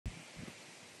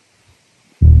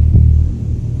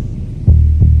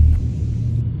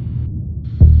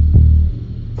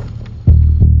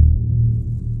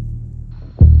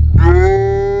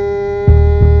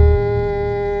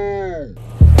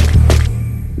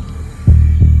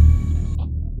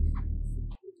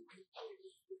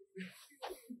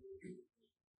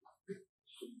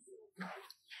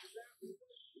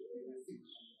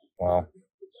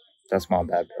That's my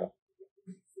bad, bro.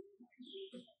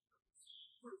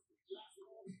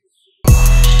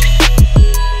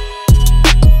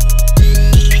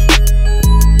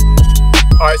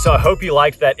 All right, so I hope you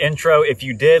liked that intro. If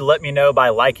you did, let me know by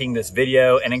liking this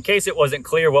video. And in case it wasn't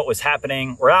clear what was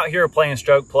happening, we're out here playing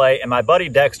stroke play, and my buddy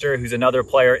Dexter, who's another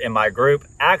player in my group,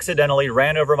 accidentally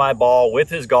ran over my ball with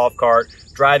his golf cart,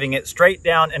 driving it straight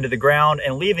down into the ground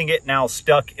and leaving it now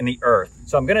stuck in the earth.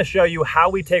 So I'm gonna show you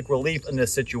how we take relief in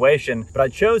this situation, but I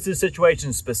chose this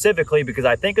situation specifically because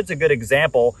I think it's a good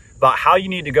example about how you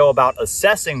need to go about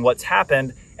assessing what's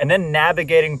happened and then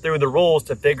navigating through the rules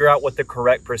to figure out what the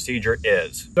correct procedure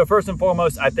is. So first and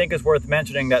foremost, I think it's worth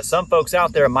mentioning that some folks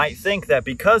out there might think that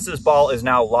because this ball is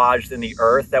now lodged in the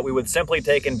earth, that we would simply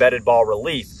take embedded ball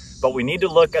relief. But we need to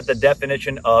look at the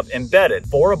definition of embedded.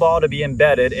 For a ball to be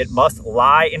embedded, it must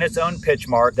lie in its own pitch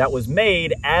mark that was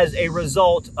made as a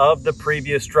result of the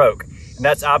previous stroke. And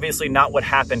that's obviously not what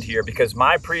happened here, because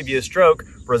my previous stroke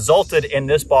resulted in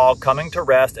this ball coming to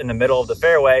rest in the middle of the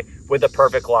fairway with a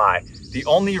perfect lie. The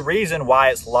only reason why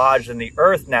it's lodged in the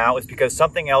earth now is because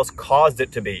something else caused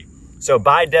it to be. So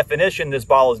by definition, this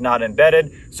ball is not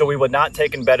embedded, so we would not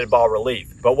take embedded ball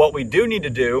relief. But what we do need to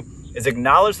do is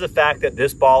acknowledge the fact that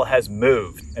this ball has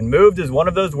moved. And moved is one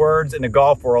of those words in the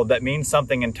golf world that means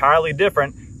something entirely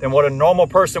different than what a normal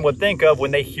person would think of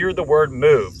when they hear the word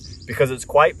move, because it's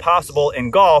quite possible in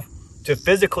golf to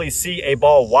physically see a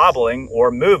ball wobbling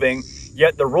or moving,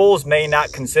 yet the rules may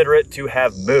not consider it to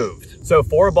have moved. So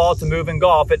for a ball to move in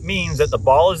golf, it means that the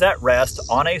ball is at rest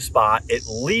on a spot, it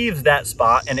leaves that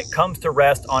spot, and it comes to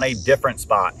rest on a different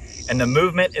spot. And the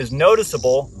movement is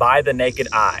noticeable by the naked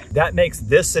eye. That makes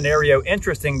this scenario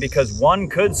interesting because one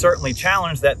could certainly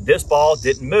challenge that this ball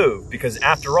didn't move, because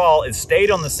after all, it stayed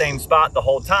on the same spot the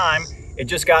whole time, it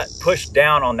just got pushed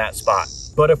down on that spot.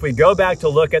 But if we go back to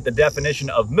look at the definition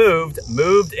of moved,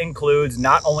 moved includes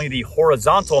not only the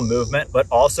horizontal movement, but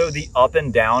also the up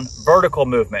and down vertical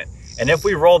movement. And if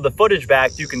we roll the footage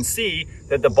back, you can see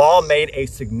that the ball made a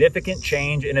significant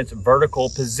change in its vertical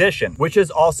position, which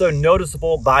is also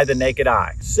noticeable by the naked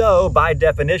eye. So by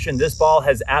definition, this ball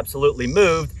has absolutely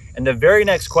moved. And the very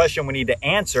next question we need to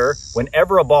answer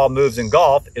whenever a ball moves in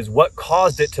golf is what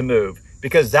caused it to move,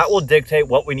 because that will dictate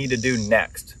what we need to do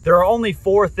next. There are only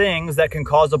 4 things that can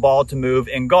cause a ball to move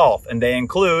in golf, and they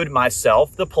include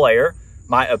myself, the player,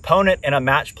 my opponent in a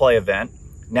match play event,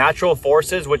 natural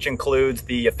forces, which includes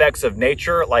the effects of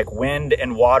nature like wind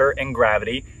and water and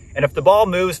gravity, and if the ball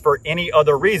moves for any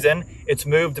other reason, it's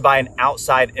moved by an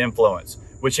outside influence,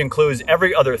 which includes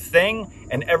every other thing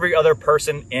and every other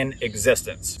person in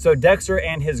existence. So Dexter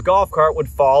and his golf cart would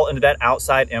fall into that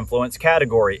outside influence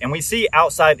category. And we see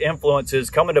outside influences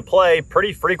come into play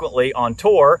pretty frequently on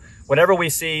tour whenever we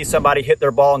see somebody hit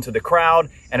their ball into the crowd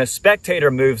and a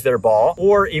spectator moves their ball,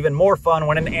 or even more fun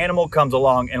when an animal comes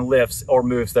along and lifts or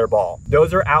moves their ball.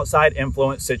 Those are outside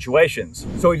influence situations.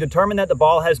 So we've determined that the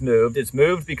ball has moved. It's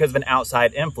moved because of an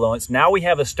outside influence. Now we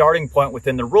have a starting point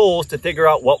within the rules to figure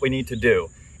out what we need to do.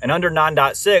 And under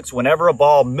 9.6, whenever a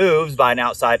ball moves by an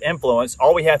outside influence,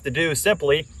 all we have to do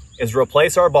simply is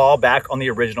replace our ball back on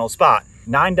the original spot.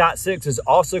 9.6 is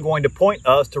also going to point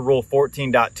us to Rule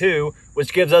 14.2,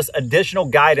 which gives us additional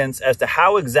guidance as to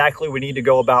how exactly we need to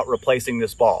go about replacing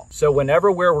this ball. So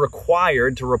whenever we're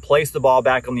required to replace the ball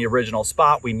back on the original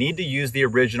spot, we need to use the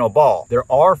original ball.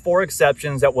 There are 4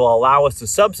 exceptions that will allow us to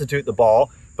substitute the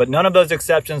ball, but none of those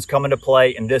exceptions come into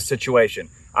play in this situation.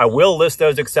 I will list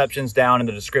those exceptions down in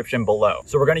the description below.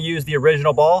 So we're going to use the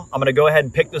original ball. I'm going to go ahead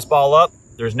and pick this ball up.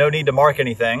 There's no need to mark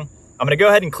anything. I'm going to go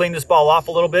ahead and clean this ball off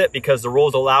a little bit because the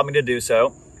rules allow me to do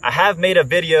so. I have made a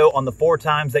video on the 4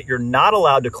 times that you're not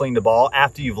allowed to clean the ball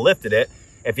after you've lifted it.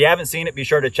 If you haven't seen it, be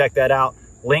sure to check that out.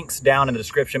 Links down in the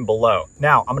description below.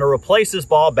 Now, I'm going to replace this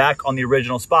ball back on the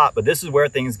original spot, but this is where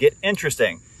things get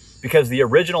interesting because the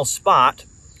original spot,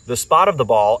 the spot of the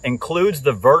ball, includes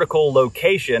the vertical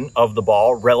location of the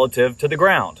ball relative to the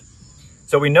ground.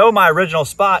 So we know my original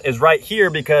spot is right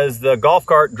here because the golf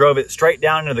cart drove it straight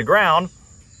down into the ground.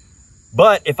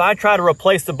 But if I try to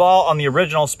replace the ball on the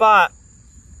original spot,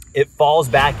 it falls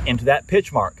back into that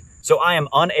pitch mark. So I am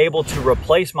unable to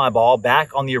replace my ball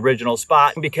back on the original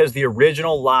spot because the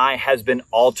original lie has been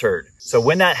altered. So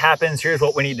when that happens, here's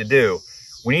what we need to do.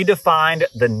 We need to find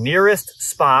the nearest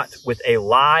spot with a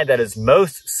lie that is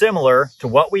most similar to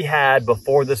what we had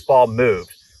before this ball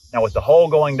moved. Now with the hole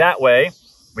going that way,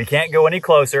 we can't go any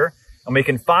closer, and we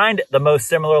can find the most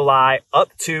similar lie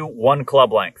up to 1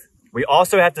 club length. We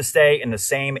also have to stay in the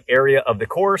same area of the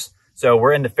course. So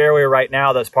we're in the fairway right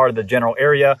now. That's part of the general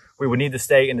area. We would need to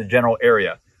stay in the general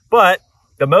area. But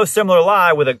the most similar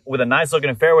lie with a nice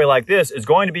looking fairway like this is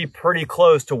going to be pretty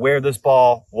close to where this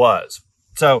ball was.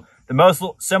 So the most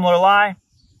similar lie,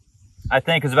 I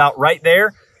think, is about right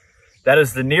there. That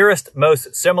is the nearest,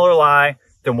 most similar lie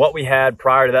than what we had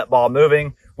prior to that ball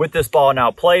moving. With this ball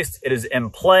now placed, it is in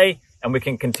play and we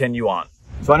can continue on.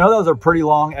 So I know that was a pretty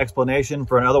long explanation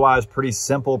for an otherwise pretty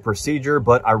simple procedure,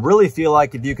 but I really feel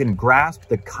like if you can grasp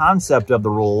the concept of the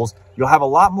rules, you'll have a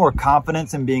lot more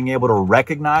confidence in being able to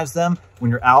recognize them when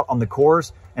you're out on the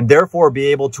course, and therefore be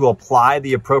able to apply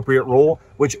the appropriate rule,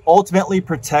 which ultimately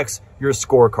protects your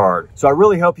scorecard. So I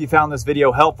really hope you found this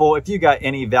video helpful. If you got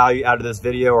any value out of this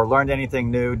video or learned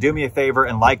anything new, do me a favor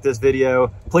and like this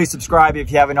video. Please subscribe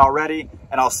if you haven't already,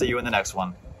 and I'll see you in the next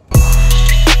one.